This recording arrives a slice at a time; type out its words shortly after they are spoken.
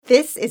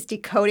This is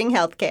Decoding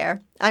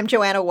Healthcare. I'm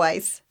Joanna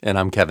Weiss. And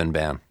I'm Kevin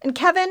Ban. And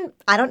Kevin,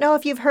 I don't know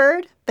if you've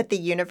heard, but the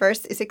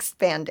universe is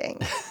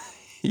expanding.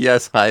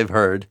 Yes, I've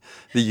heard.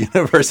 The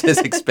universe is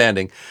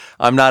expanding.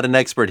 I'm not an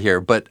expert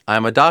here, but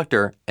I'm a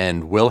doctor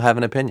and will have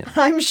an opinion.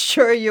 I'm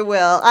sure you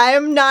will. I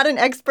am not an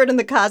expert in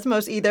the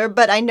cosmos either,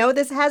 but I know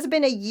this has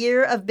been a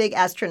year of big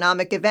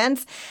astronomic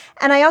events.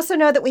 And I also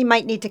know that we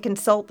might need to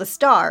consult the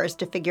stars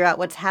to figure out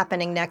what's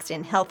happening next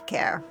in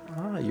healthcare.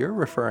 Oh, you're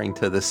referring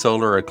to the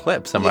solar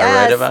eclipse. Am Yes,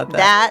 I right about that?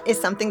 That is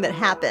something that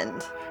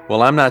happened.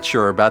 Well, I'm not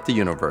sure about the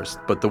universe,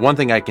 but the one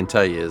thing I can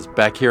tell you is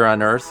back here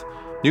on Earth,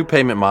 new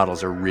payment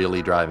models are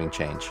really driving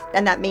change.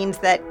 And that means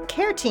that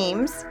care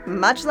teams,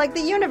 much like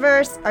the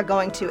universe, are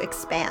going to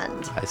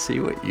expand. I see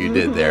what you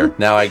did there.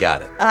 Now I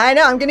got it. I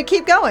know. I'm going to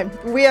keep going.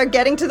 We are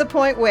getting to the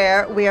point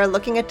where we are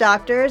looking at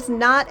doctors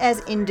not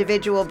as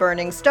individual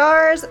burning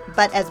stars,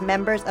 but as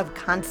members of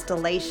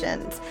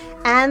constellations.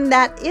 And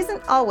that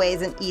isn't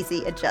always an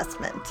easy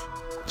adjustment.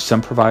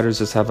 Some providers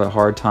just have a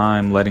hard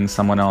time letting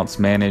someone else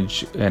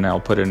manage, and I'll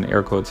put it in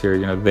air quotes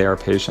here, their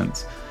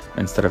patients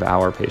instead of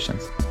our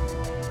patients.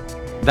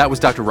 That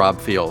was Dr. Rob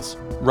Fields.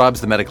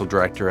 Rob's the medical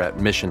director at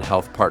Mission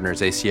Health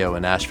Partners ACO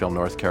in Asheville,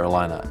 North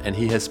Carolina, and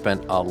he has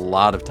spent a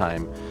lot of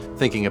time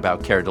thinking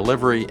about care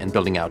delivery and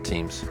building out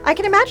teams. I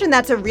can imagine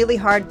that's a really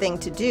hard thing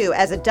to do.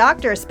 As a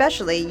doctor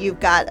especially, you've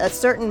got a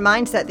certain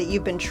mindset that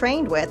you've been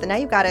trained with, and now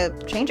you've got to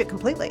change it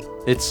completely.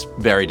 It's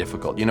very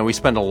difficult. We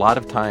spend a lot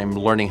of time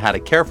learning how to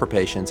care for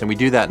patients, and we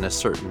do that in a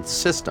certain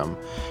system.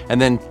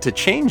 And then to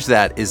change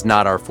that is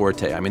not our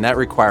forte. That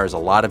requires a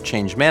lot of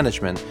change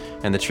management,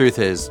 and the truth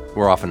is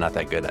we're often not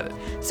that good at it.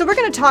 So we're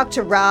going to talk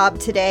to Rob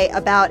today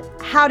about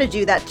how to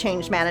do that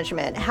change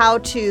management, how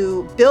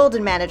to build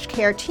and manage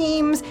care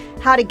teams,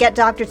 how to get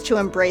doctors to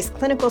embrace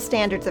clinical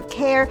standards of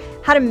care,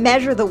 how to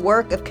measure the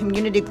work of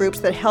community groups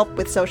that help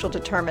with social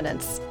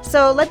determinants.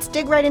 So let's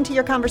dig right into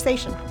your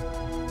conversation.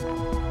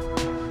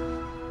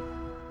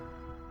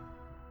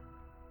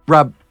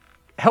 Rob,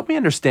 help me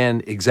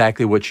understand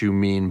exactly what you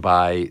mean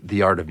by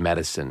the art of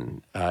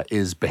medicine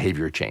is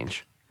behavior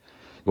change.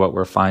 What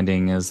we're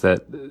finding is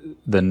that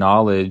the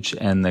knowledge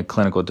and the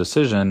clinical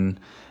decision,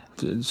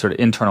 sort of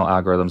internal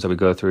algorithms that we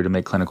go through to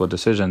make clinical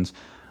decisions,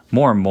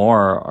 more and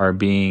more are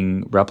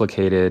being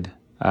replicated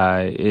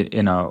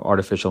in an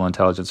artificial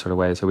intelligence sort of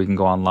way. So we can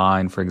go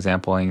online, for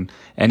example, and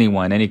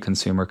any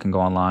consumer can go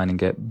online and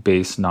get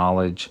base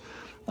knowledge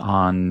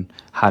on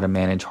how to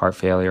manage heart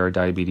failure or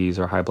diabetes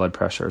or high blood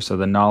pressure. So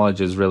the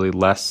knowledge is really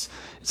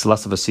it's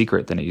less of a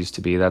secret than it used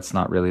to be. That's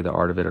not really the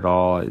art of it at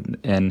all.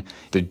 And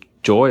the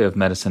joy of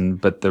medicine,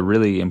 but the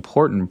really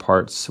important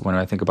parts when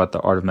I think about the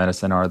art of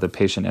medicine are the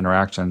patient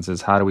interactions,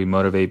 is how do we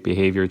motivate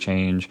behavior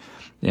change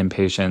in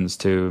patients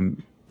to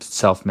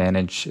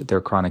self-manage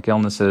their chronic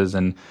illnesses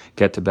and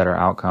get to better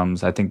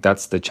outcomes. I think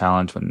that's the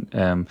challenge.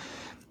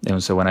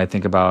 So when I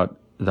think about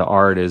the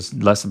art, is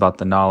less about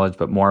the knowledge,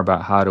 but more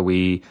about how do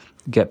we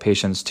get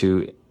patients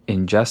to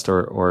ingest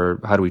or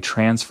how do we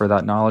transfer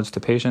that knowledge to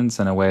patients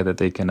in a way that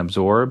they can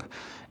absorb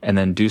and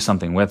then do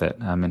something with it.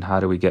 How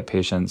do we get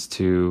patients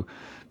to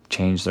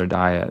change their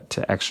diet,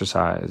 to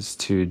exercise,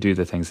 to do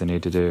the things they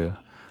need to do?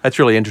 That's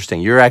really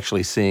interesting. You're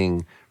actually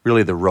seeing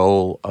really the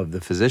role of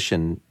the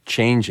physician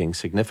changing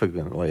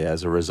significantly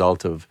as a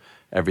result of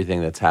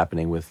everything that's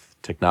happening with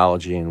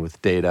technology and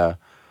with data.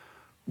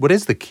 What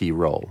is the key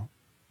role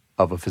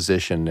of a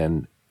physician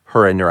and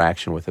her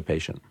interaction with the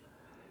patient?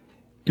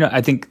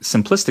 I think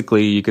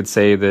simplistically you could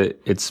say that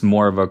it's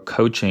more of a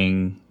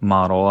coaching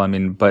model.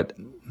 But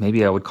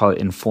maybe I would call it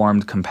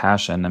informed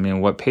compassion.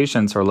 What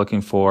patients are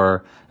looking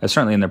for,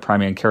 certainly in the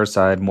primary care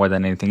side more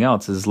than anything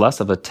else, is less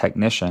of a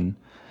technician.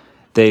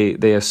 They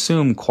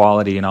assume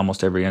quality in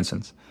almost every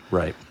instance.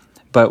 Right.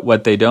 But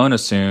what they don't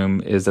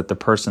assume is that the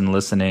person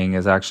listening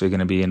is actually going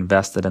to be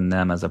invested in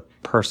them as a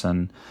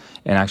person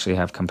and actually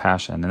have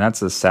compassion. And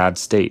that's a sad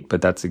state,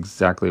 but that's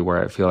exactly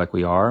where I feel like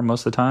we are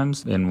most of the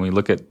times. And we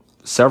look at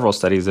several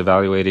studies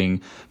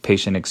evaluating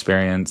patient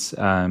experience,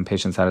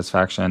 patient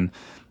satisfaction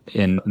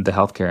in the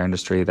healthcare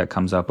industry that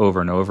comes up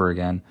over and over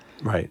again.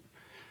 Right.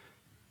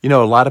 A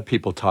lot of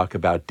people talk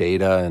about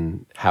data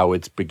and how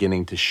it's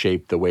beginning to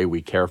shape the way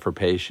we care for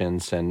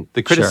patients. And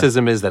the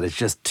criticism is that it's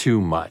just too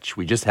much.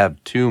 We just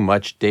have too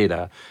much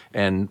data.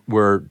 And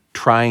we're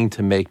trying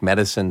to make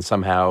medicine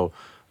somehow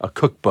a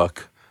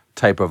cookbook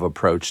type of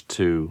approach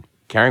to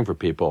caring for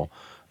people.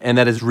 And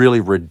that is really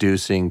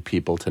reducing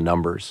people to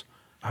numbers.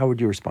 How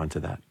would you respond to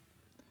that?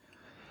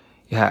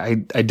 Yeah,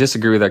 I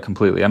disagree with that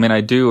completely.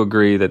 I do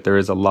agree that there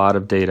is a lot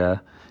of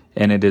data,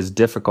 and it is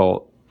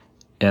difficult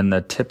in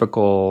the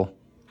typical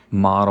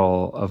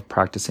model of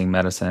practicing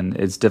medicine.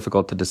 It's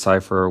difficult to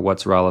decipher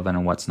what's relevant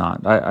and what's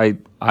not.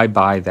 I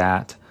buy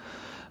that,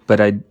 but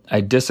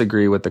I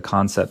disagree with the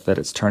concept that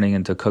it's turning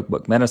into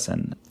cookbook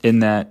medicine, in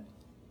that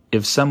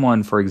if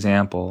someone, for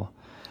example,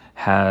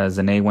 has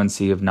an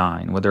A1C of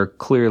 9, well, they're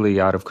clearly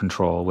out of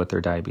control with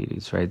their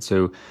diabetes, right?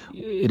 So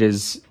it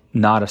is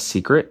not a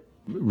secret.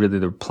 Really,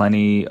 there are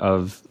plenty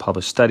of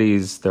published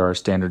studies. There are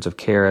standards of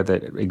care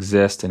that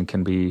exist and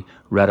can be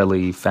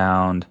readily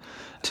found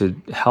to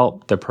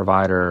help the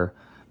provider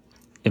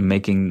in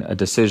making a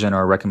decision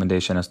or a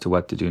recommendation as to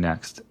what to do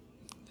next.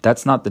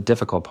 That's not the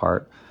difficult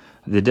part.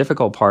 The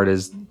difficult part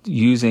is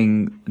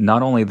using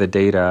not only the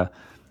data,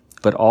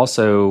 but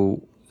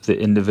also the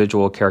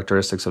individual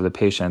characteristics of the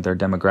patient, their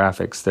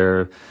demographics,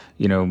 their,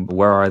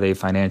 where are they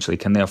financially?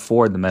 Can they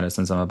afford the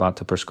medicines I'm about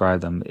to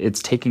prescribe them?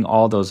 It's taking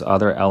all those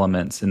other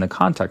elements in the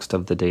context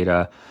of the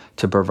data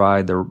to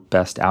provide the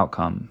best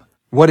outcome.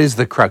 What is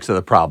the crux of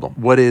the problem?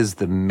 What is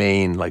the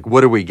main,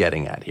 what are we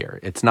getting at here?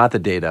 It's not the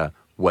data.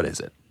 What is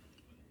it?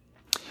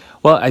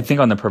 Well, I think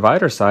on the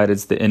provider side,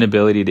 it's the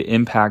inability to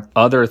impact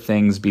other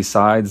things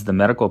besides the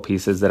medical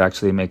pieces that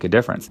actually make a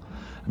difference.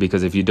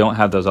 Because if you don't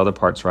have those other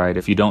parts right,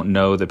 if you don't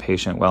know the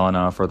patient well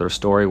enough or their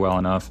story well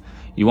enough,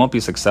 you won't be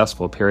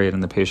successful, period,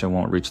 and the patient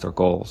won't reach their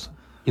goals.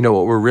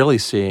 What we're really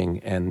seeing,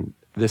 and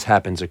this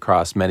happens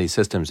across many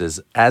systems, is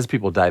as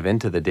people dive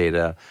into the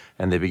data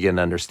and they begin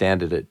to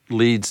understand it, it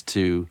leads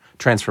to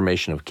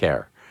transformation of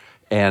care.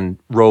 And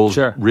roles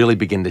really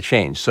begin to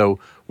change. So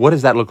what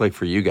does that look like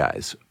for you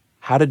guys?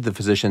 How did the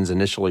physicians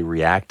initially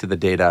react to the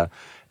data?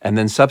 And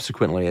then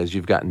subsequently, as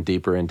you've gotten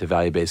deeper into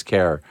value-based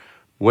care,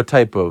 what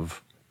type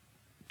of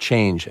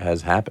change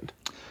has happened?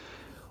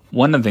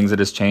 One of the things that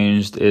has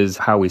changed is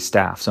how we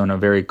staff. So in a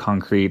very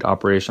concrete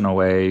operational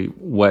way,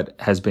 what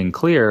has been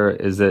clear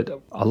is that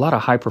a lot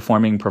of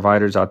high-performing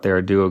providers out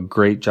there do a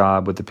great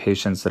job with the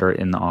patients that are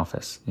in the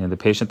office. The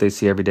patient they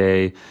see every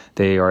day,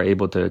 they are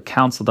able to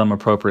counsel them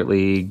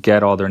appropriately,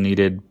 get all their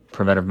needed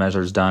preventive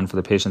measures done for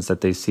the patients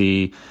that they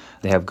see.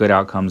 They have good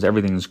outcomes.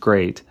 Everything's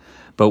great.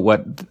 But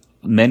what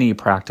many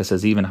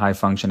practices, even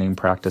high-functioning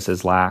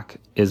practices, lack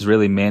is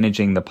really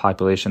managing the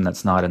population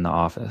that's not in the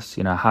office.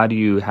 How do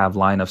you have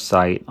line of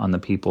sight on the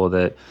people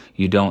that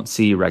you don't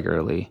see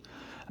regularly?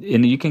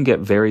 And you can get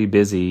very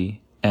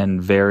busy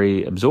and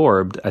very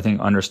absorbed, I think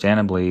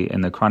understandably,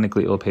 in the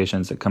chronically ill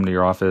patients that come to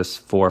your office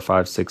 4,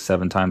 5, 6,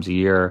 7 times a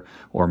year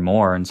or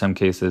more in some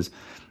cases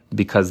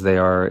because they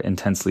are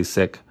intensely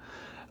sick.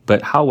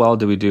 But how well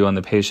do we do on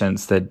the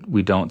patients that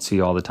we don't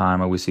see all the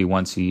time, or we see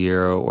once a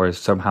year, or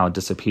somehow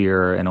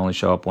disappear and only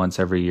show up once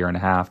every year and a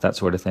half, that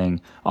sort of thing,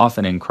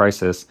 often in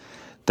crisis?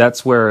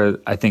 That's where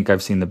I think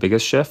I've seen the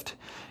biggest shift,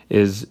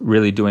 is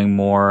really doing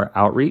more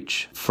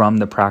outreach from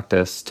the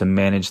practice to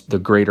manage the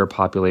greater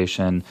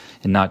population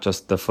and not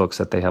just the folks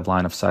that they have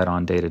line of sight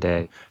on day to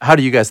day. How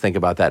do you guys think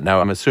about that?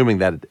 Now, I'm assuming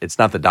that it's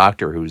not the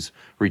doctor who's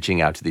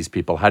reaching out to these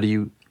people. How do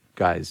you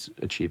guys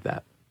achieve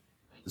that?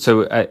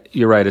 So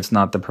you're right, it's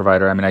not the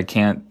provider. I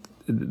can't,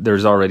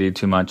 there's already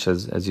too much,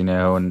 as you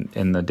know,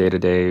 in the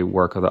day-to-day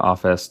work of the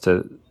office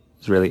to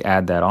really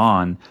add that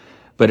on.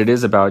 But it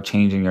is about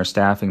changing your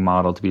staffing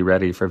model to be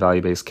ready for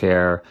value-based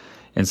care.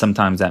 And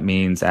sometimes that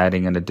means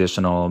adding an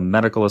additional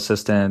medical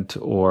assistant,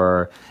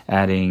 or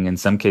adding, in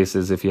some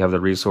cases, if you have the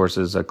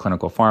resources, a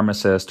clinical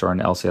pharmacist or an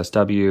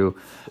LCSW.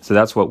 So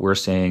that's what we're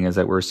seeing, is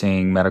that we're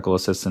seeing medical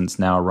assistants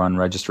now run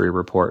registry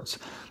reports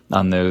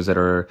on those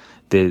that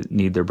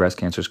need their breast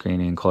cancer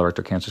screening,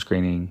 colorectal cancer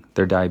screening,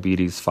 their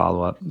diabetes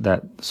follow-up,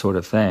 that sort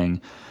of thing,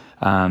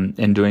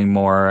 and doing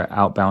more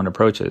outbound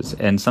approaches.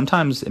 And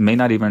sometimes it may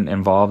not even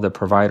involve the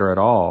provider at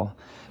all,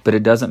 but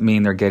it doesn't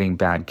mean they're getting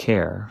bad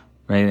care,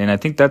 right? And I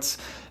think it's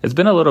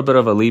been a little bit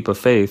of a leap of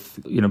faith.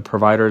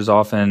 Providers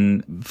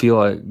often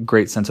feel a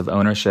great sense of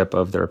ownership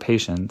of their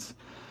patients.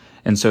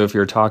 And so if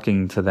you're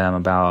talking to them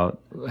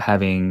about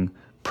having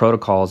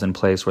protocols in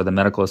place where the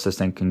medical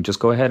assistant can just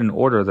go ahead and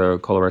order the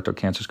colorectal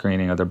cancer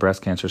screening or the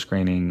breast cancer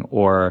screening,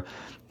 or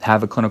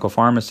have a clinical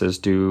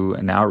pharmacist do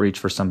an outreach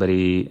for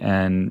somebody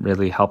and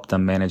really help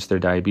them manage their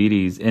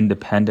diabetes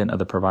independent of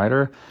the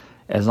provider,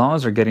 as long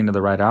as they're getting to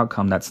the right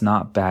outcome, that's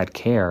not bad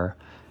care.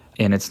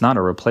 And it's not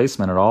a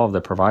replacement at all of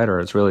the provider.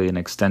 It's really an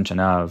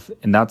extension of.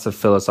 And that's a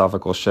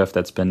philosophical shift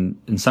that's been,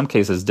 in some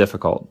cases,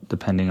 difficult,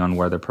 depending on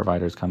where the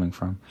provider is coming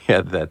from.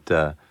 Yeah, that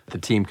the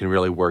team can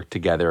really work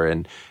together.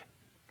 And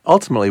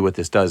ultimately, what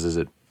this does is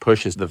it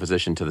pushes the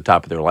physician to the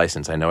top of their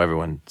license. I know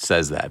everyone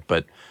says that,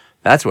 but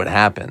that's what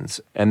happens.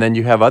 And then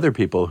you have other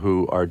people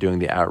who are doing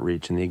the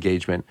outreach and the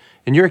engagement.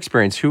 In your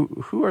experience,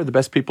 who are the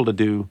best people to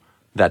do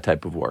that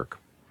type of work?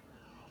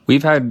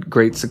 We've had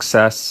great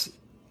success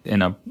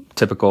in a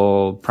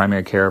typical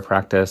primary care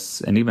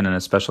practice, and even in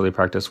a specialty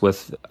practice,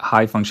 with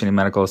high-functioning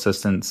medical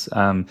assistants.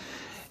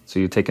 So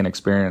you take an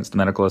experienced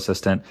medical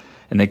assistant,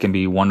 and they can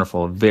be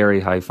wonderful,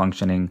 very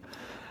high-functioning.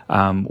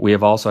 We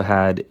have also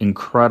had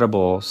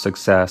incredible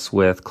success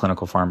with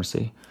clinical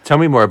pharmacy. Tell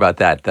me more about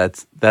that.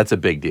 That's a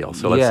big deal.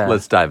 So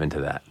let's dive into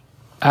that.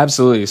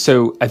 Absolutely.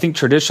 So I think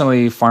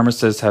traditionally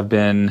pharmacists have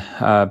been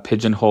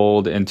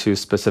pigeonholed into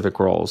specific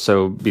roles.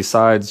 So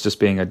besides just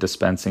being a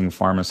dispensing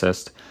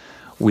pharmacist,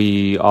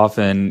 we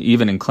often,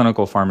 even in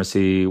clinical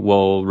pharmacy,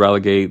 will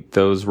relegate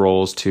those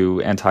roles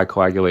to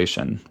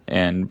anticoagulation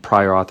and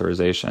prior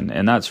authorization.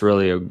 And that's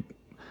really,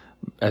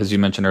 as you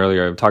mentioned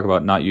earlier, talk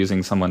about not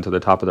using someone to the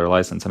top of their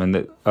license.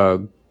 A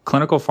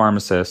clinical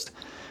pharmacist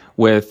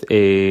with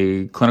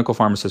a clinical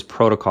pharmacist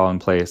protocol in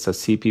place, a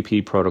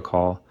CPP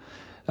protocol,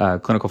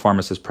 clinical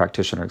pharmacist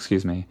practitioner,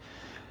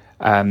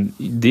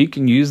 You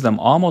can use them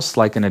almost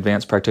like an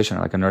advanced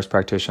practitioner, like a nurse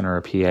practitioner or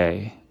a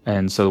PA.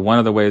 And so one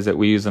of the ways that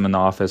we use them in the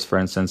office, for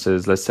instance,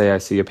 is let's say I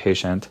see a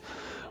patient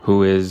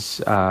who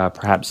is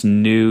perhaps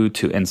new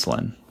to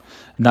insulin.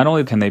 Not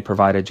only can they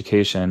provide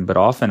education, but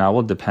often I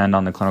will depend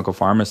on the clinical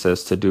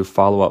pharmacist to do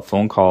follow-up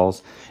phone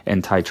calls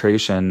and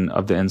titration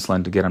of the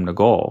insulin to get them to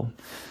goal.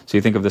 So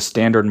you think of the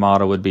standard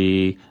model would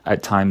be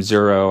at time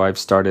 0, I've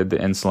started the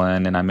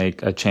insulin and I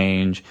make a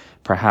change,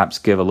 perhaps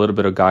give a little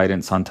bit of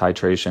guidance on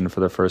titration for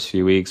the first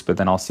few weeks, but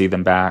then I'll see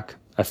them back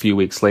a few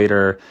weeks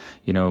later.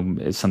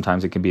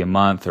 Sometimes it can be a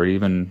month or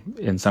even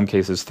in some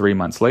cases 3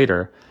 months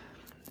later.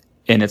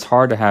 And it's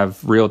hard to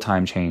have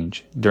real-time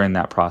change during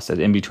that process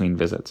in between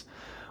visits.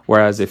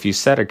 Whereas if you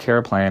set a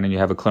care plan and you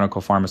have a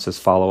clinical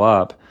pharmacist follow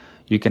up,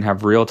 you can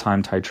have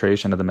real-time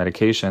titration of the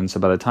medication. So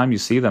by the time you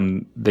see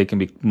them, they can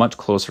be much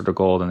closer to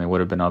goal than they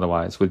would have been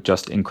otherwise with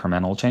just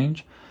incremental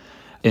change.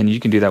 And you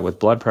can do that with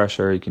blood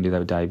pressure. You can do that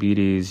with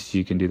diabetes.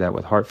 You can do that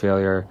with heart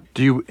failure.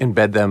 Do you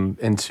embed them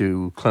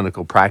into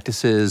clinical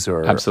practices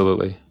or?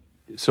 Absolutely.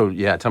 So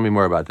yeah, tell me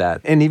more about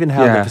that. And even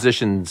how the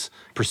physicians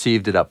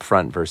perceived it up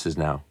front versus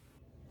now.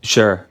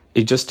 Sure.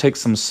 It just takes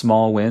some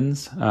small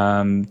wins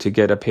to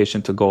get a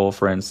patient to goal,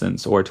 for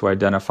instance, or to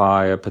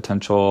identify a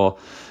potential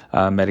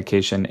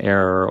medication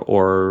error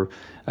or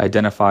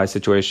identify a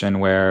situation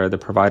where the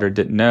provider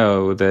didn't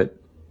know that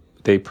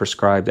they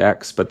prescribed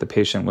X, but the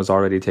patient was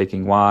already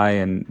taking Y,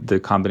 and the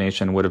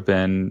combination would have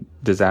been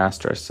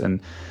disastrous. And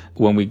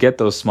when we get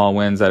those small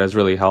wins, that has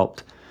really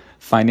helped.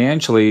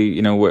 Financially,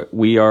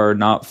 we are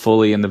not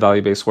fully in the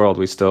value-based world.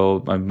 We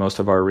still, most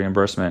of our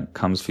reimbursement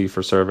comes fee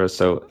for service.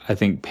 So I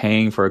think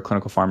paying for a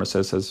clinical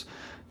pharmacist has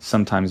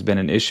sometimes been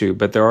an issue.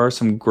 But there are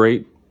some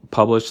great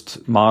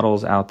published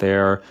models out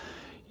there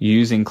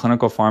using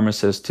clinical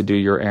pharmacists to do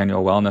your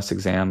annual wellness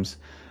exams,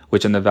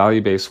 which in the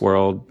value-based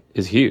world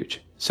is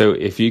huge. So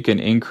if you can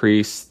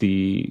increase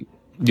the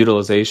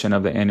utilization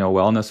of the annual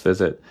wellness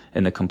visit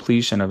and the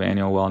completion of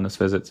annual wellness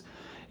visits,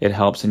 it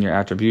helps in your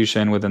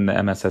attribution within the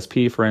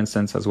MSSP, for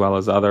instance, as well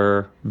as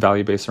other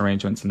value-based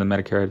arrangements in the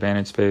Medicare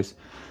Advantage space.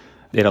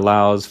 It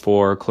allows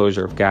for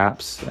closure of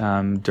gaps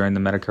during the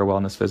Medicare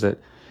wellness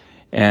visit.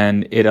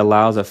 And it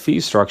allows a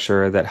fee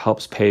structure that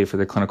helps pay for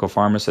the clinical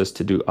pharmacist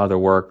to do other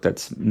work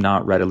that's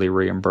not readily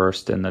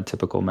reimbursed in the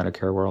typical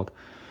Medicare world.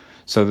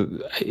 So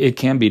it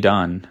can be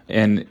done.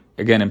 And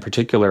again, in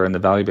particular, in the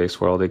value-based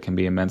world, it can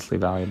be immensely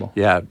valuable.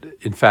 Yeah.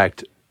 In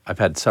fact, I've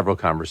had several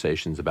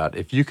conversations about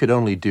if you could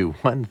only do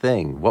one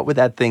thing, what would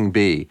that thing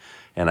be?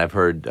 And I've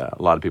heard a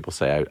lot of people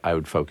say I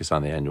would focus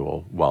on the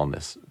annual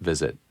wellness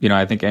visit.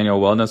 I think annual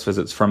wellness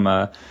visits from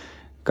a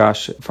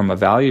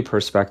value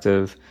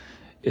perspective,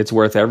 it's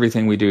worth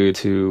everything we do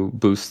to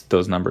boost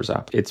those numbers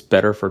up. It's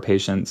better for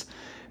patients.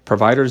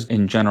 Providers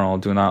in general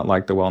do not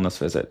like the wellness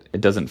visit.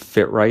 It doesn't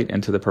fit right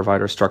into the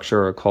provider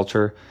structure or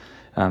culture.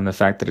 The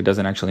fact that it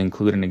doesn't actually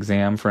include an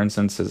exam, for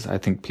instance, is I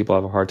think people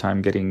have a hard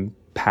time getting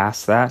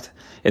past that.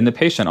 And the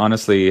patient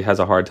honestly has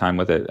a hard time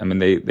with it. I mean,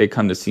 they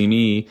come to see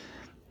me,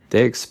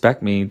 they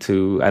expect me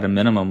to, at a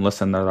minimum,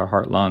 listen to their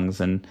heart, lungs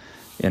and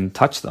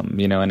touch them,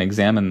 and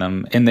examine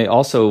them. And they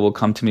also will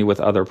come to me with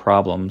other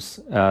problems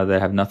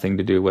that have nothing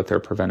to do with their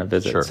preventive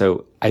visit. Sure.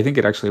 So I think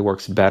it actually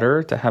works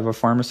better to have a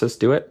pharmacist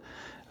do it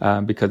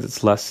because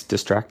it's less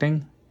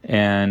distracting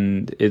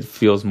and it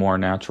feels more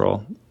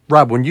natural.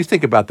 Rob, when you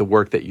think about the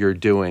work that you're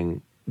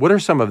doing, what are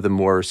some of the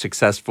more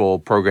successful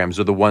programs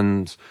or the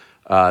ones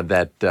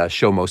that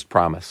show most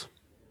promise?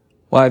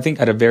 Well, I think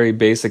at a very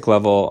basic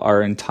level,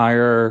 our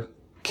entire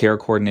care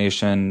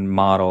coordination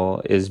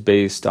model is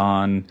based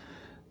on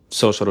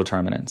social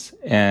determinants.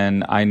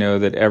 And I know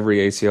that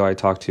every ACO I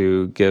talk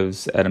to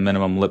gives at a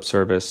minimum lip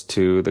service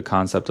to the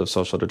concept of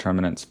social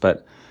determinants.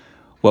 But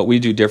what we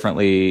do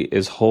differently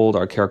is hold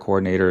our care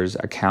coordinators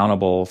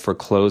accountable for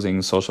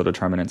closing social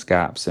determinants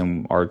gaps.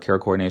 And our care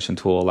coordination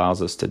tool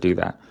allows us to do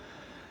that.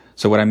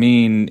 So what I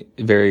mean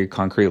very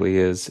concretely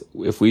is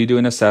if we do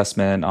an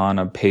assessment on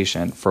a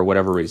patient for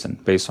whatever reason,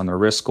 based on their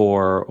risk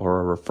score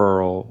or a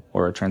referral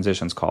or a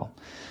transitions call,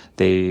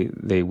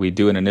 we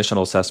do an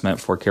initial assessment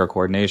for care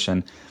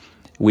coordination.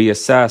 We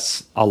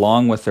assess,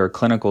 along with their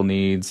clinical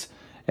needs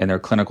and their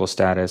clinical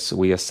status,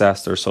 we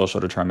assess their social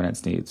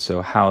determinants needs,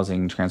 so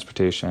housing,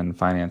 transportation,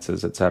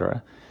 finances,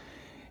 etc.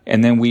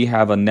 And then we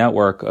have a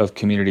network of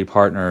community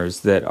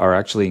partners that are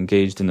actually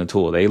engaged in the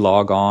tool. They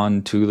log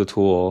on to the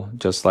tool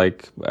just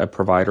like a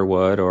provider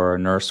would or a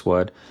nurse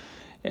would.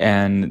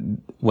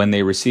 And when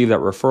they receive that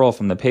referral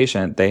from the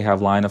patient, they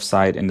have line of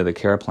sight into the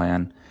care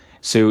plan.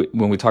 So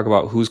when we talk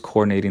about who's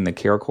coordinating the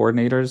care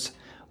coordinators,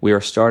 we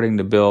are starting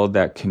to build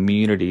that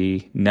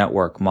community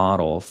network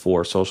model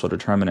for social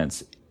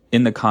determinants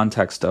in the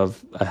context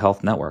of a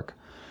health network,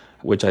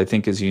 which I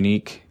think is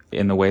unique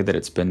in the way that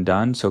it's been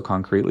done so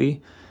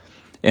concretely.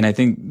 And I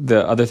think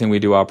the other thing we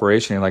do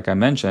operationally, like I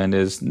mentioned,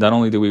 is not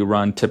only do we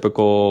run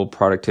typical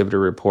productivity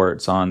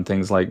reports on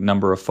things like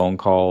number of phone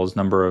calls,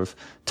 number of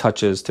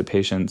touches to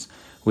patients,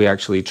 we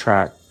actually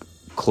track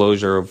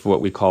closure of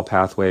what we call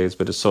pathways,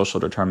 but as social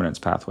determinants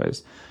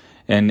pathways.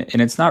 And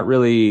it's not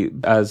really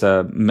as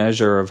a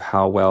measure of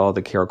how well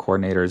the care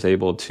coordinator is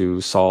able to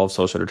solve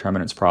social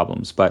determinants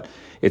problems, but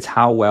it's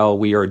how well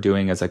we are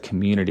doing as a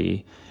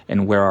community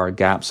and where our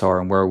gaps are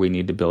and where we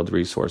need to build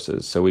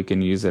resources so we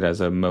can use it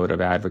as a mode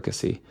of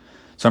advocacy.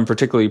 So I'm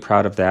particularly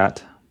proud of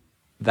that.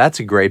 That's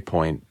a great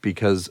point,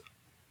 because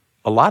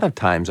a lot of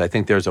times I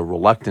think there's a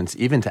reluctance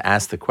even to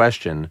ask the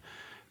question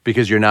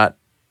because you're not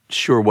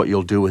sure what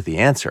you'll do with the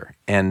answer.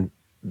 And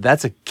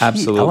that's a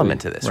key element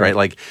to this, right?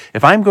 Like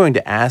if I'm going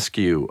to ask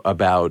you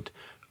about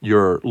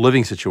your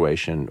living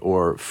situation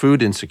or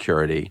food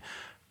insecurity,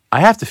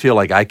 I have to feel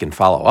like I can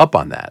follow up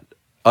on that.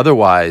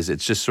 Otherwise,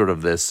 it's just sort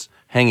of this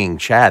hanging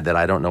chad that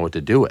I don't know what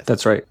to do with.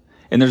 That's right.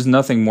 And there's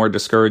nothing more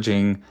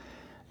discouraging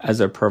as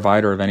a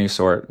provider of any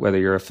sort, whether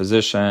you're a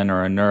physician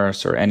or a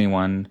nurse or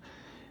anyone,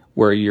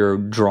 where you're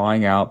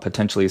drawing out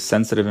potentially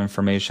sensitive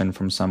information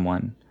from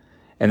someone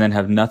and then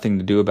have nothing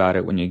to do about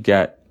it when you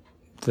get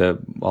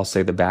I'll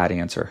say the bad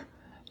answer.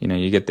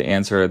 You get the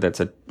answer that's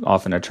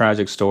often a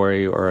tragic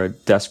story or a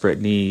desperate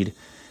need.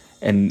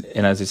 And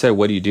as I said,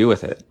 what do you do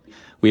with it?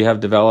 We have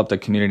developed a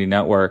community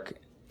network,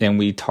 and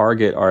we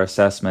target our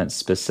assessments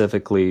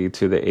specifically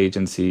to the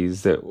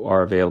agencies that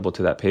are available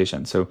to that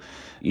patient. So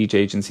each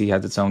agency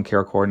has its own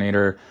care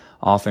coordinator.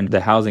 Often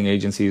the housing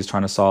agency is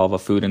trying to solve a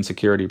food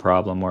insecurity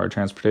problem or a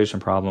transportation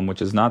problem,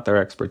 which is not their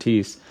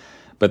expertise,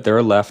 but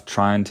they're left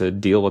trying to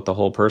deal with the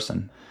whole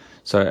person.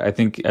 So I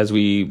think as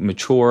we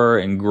mature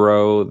and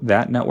grow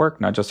that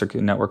network, not just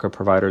our network of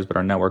providers, but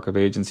our network of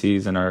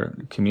agencies and our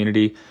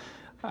community,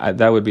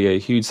 that would be a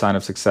huge sign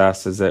of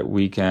success, is that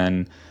we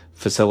can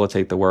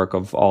facilitate the work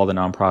of all the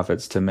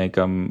nonprofits to make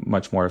them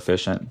much more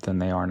efficient than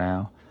they are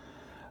now.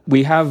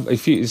 We have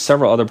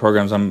several other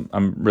programs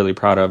I'm really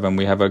proud of, and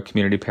we have a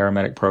community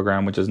paramedic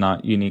program, which is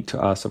not unique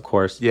to us, of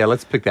course. Yeah,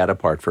 let's pick that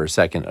apart for a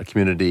second, a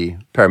community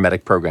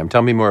paramedic program.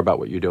 Tell me more about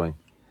what you're doing.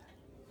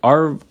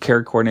 Our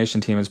care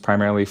coordination team is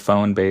primarily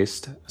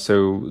phone-based,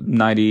 so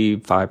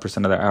 95%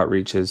 of their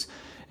outreach is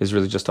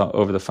really just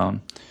over the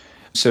phone.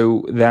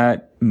 So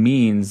that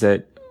means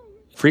that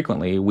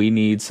frequently we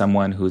need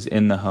someone who's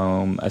in the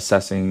home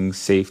assessing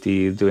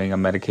safety, doing a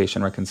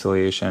medication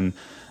reconciliation,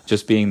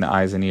 just being the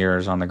eyes and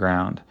ears on the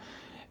ground.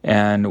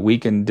 And we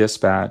can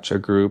dispatch a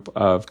group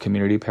of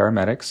community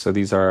paramedics. So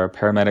these are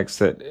paramedics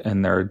that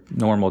in their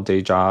normal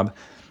day job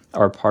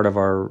are part of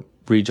our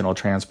regional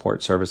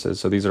transport services.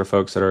 So these are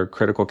folks that are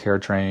critical care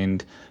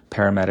trained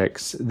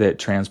paramedics that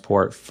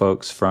transport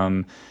folks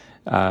from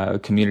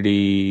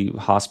community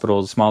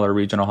hospitals, smaller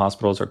regional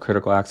hospitals or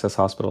critical access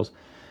hospitals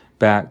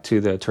back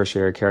to the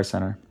tertiary care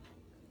center,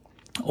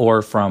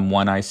 or from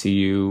one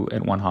ICU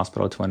at one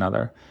hospital to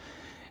another.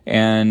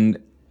 And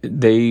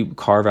they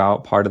carve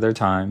out part of their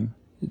time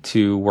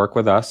to work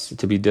with us,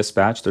 to be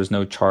dispatched. There's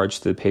no charge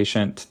to the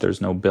patient.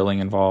 There's no billing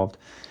involved.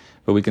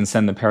 But we can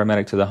send the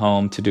paramedic to the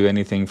home to do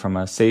anything from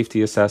a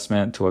safety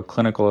assessment to a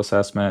clinical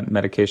assessment,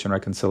 medication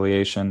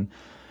reconciliation,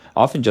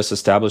 often just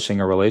establishing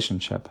a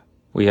relationship.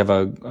 We have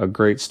a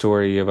great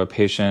story of a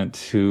patient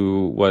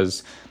who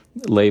was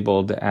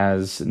labeled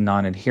as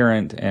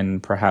non-adherent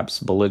and perhaps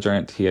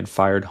belligerent. He had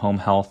fired home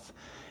health.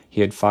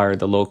 He had fired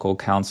the local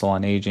council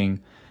on aging,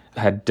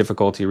 had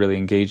difficulty really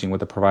engaging with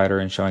the provider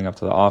and showing up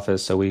to the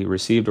office. So we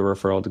received a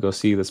referral to go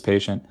see this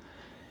patient.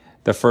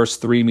 The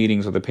first 3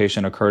 meetings with the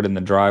patient occurred in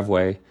the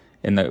driveway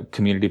in the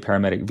community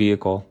paramedic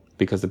vehicle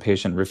because the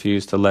patient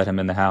refused to let him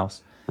in the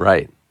house.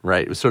 Right.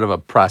 It was sort of a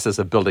process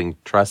of building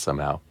trust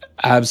somehow.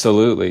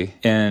 Absolutely.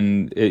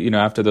 And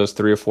after those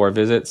 3 or 4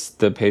 visits,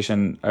 the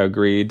patient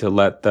agreed to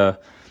let the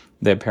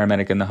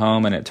paramedic in the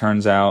home, and it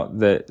turns out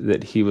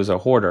that he was a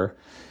hoarder.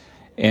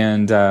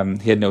 And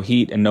he had no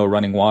heat and no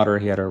running water.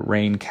 He had a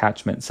rain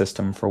catchment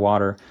system for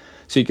water.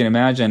 So you can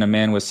imagine a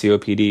man with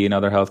COPD and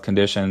other health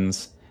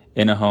conditions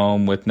in a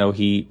home with no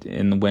heat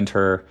in the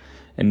winter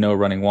and no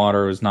running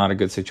water was not a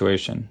good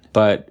situation.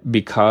 But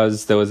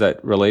because there was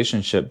that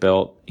relationship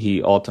built,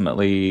 he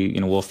ultimately,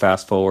 we'll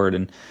fast forward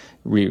and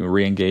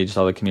re-engaged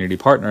all the community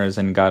partners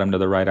and got him to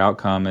the right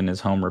outcome and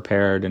his home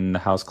repaired and the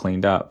house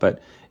cleaned up.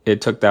 But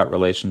it took that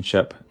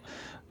relationship.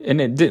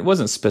 And it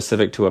wasn't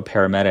specific to a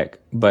paramedic,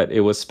 but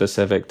it was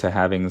specific to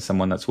having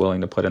someone that's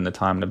willing to put in the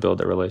time to build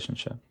a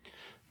relationship.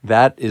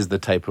 That is the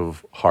type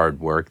of hard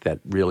work that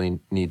really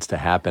needs to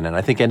happen. And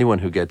I think anyone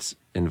who gets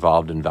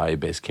involved in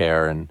value-based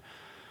care and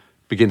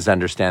begins to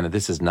understand that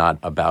this is not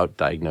about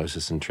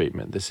diagnosis and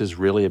treatment. This is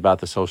really about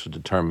the social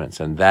determinants,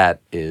 and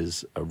that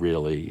is a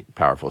really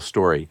powerful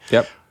story.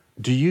 Yep.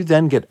 Do you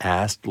then get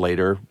asked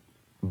later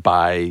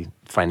by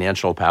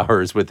financial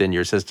powers within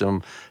your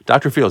system,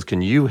 Dr. Fields,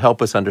 can you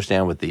help us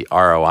understand what the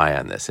ROI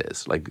on this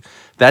is? Like,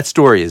 that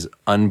story is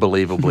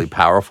unbelievably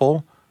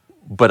powerful,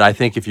 but I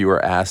think if you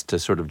were asked to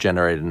sort of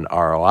generate an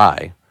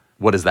ROI,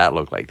 what does that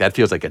look like? That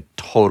feels like a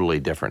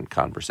totally different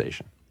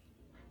conversation.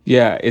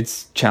 Yeah,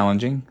 it's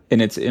challenging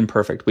and it's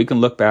imperfect. We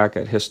can look back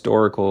at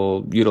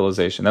historical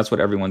utilization. That's what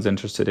everyone's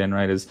interested in,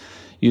 right, is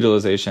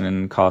utilization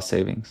and cost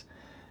savings.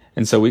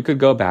 And so we could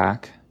go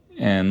back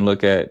and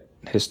look at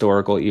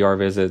historical ER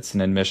visits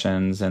and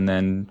admissions and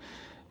then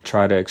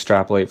try to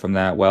extrapolate from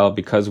that, well,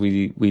 because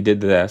we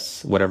did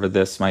this, whatever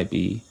this might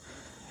be,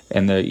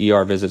 and the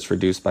ER visits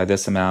reduced by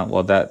this amount,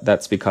 well,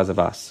 that's because of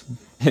us.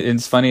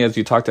 It's funny, as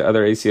you talk to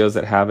other ACOs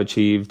that have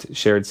achieved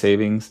shared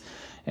savings,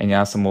 and you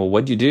ask them, well,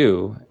 what'd you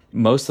do?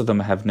 Most of them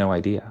have no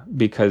idea,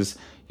 because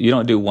you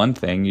don't do one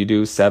thing, you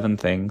do 7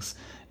 things,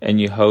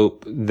 and you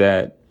hope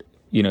that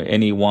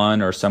any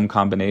one or some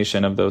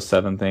combination of those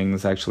 7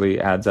 things actually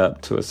adds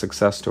up to a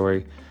success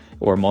story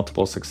or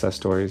multiple success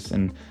stories.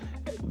 And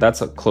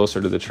that's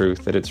closer to the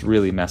truth, that it's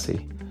really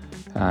messy.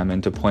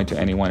 And to point to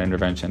any one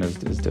intervention is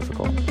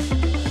difficult.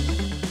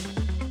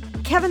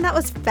 Kevin, that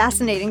was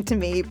fascinating to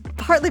me,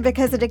 partly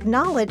because it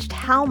acknowledged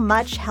how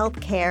much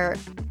healthcare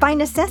by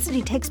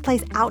necessity takes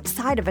place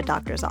outside of a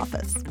doctor's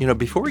office.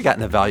 Before we got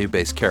into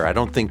value-based care, I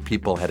don't think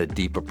people had a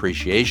deep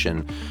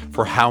appreciation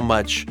for how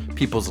much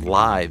people's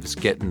lives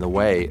get in the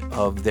way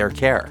of their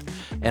care.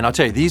 And I'll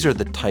tell you, these are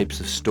the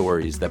types of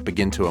stories that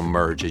begin to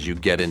emerge as you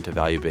get into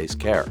value-based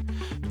care.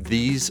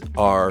 These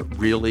are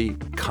really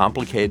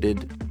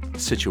complicated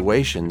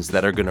situations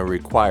that are going to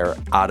require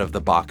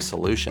out-of-the-box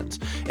solutions.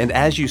 And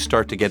as you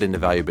start to get into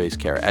value-based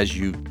care, as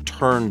you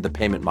turn the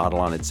payment model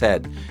on its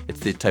head, it's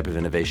the type of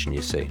innovation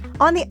you see.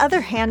 On the other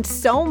hand,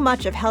 so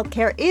much of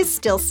healthcare is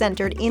still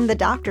centered in the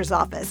doctor's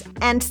office,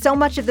 and so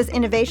much of this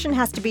innovation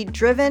has to be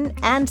driven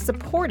and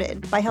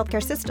supported by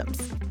healthcare systems.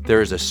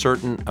 There is a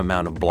certain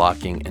amount of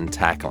blocking and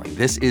tackling.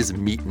 This is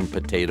meat and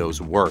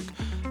potatoes work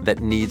that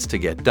needs to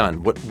get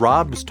done. What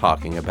Rob's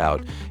talking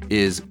about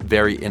is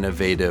very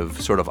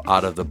innovative, sort of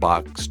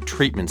out-of-the-box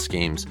treatment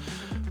schemes.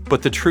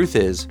 But the truth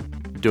is,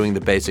 doing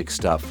the basic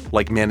stuff,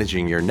 like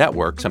managing your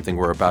network, something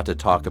we're about to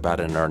talk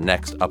about in our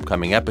next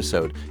upcoming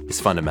episode,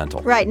 is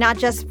fundamental. Right, not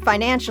just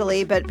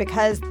financially, but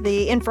because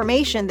the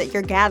information that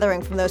you're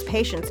gathering from those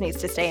patients needs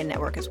to stay in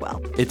network as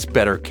well. It's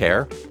better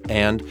care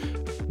and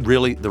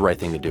really the right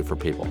thing to do for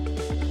people.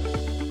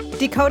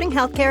 Decoding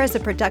Healthcare is a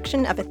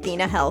production of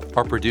Athena Health.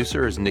 Our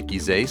producer is Nikki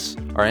Zase.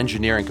 Our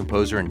engineer and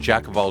composer and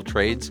jack of all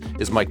trades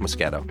is Mike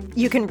Moscato.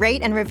 You can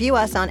rate and review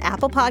us on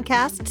Apple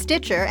Podcasts,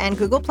 Stitcher, and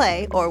Google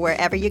Play, or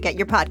wherever you get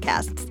your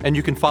podcasts. And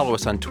you can follow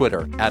us on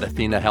Twitter at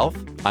Athena Health.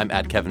 I'm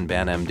at Kevin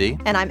Ban,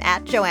 MD. And I'm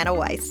at Joanna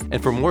Weiss.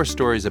 And for more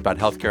stories about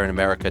healthcare in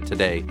America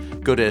today,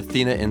 go to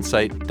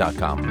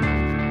athenainsight.com.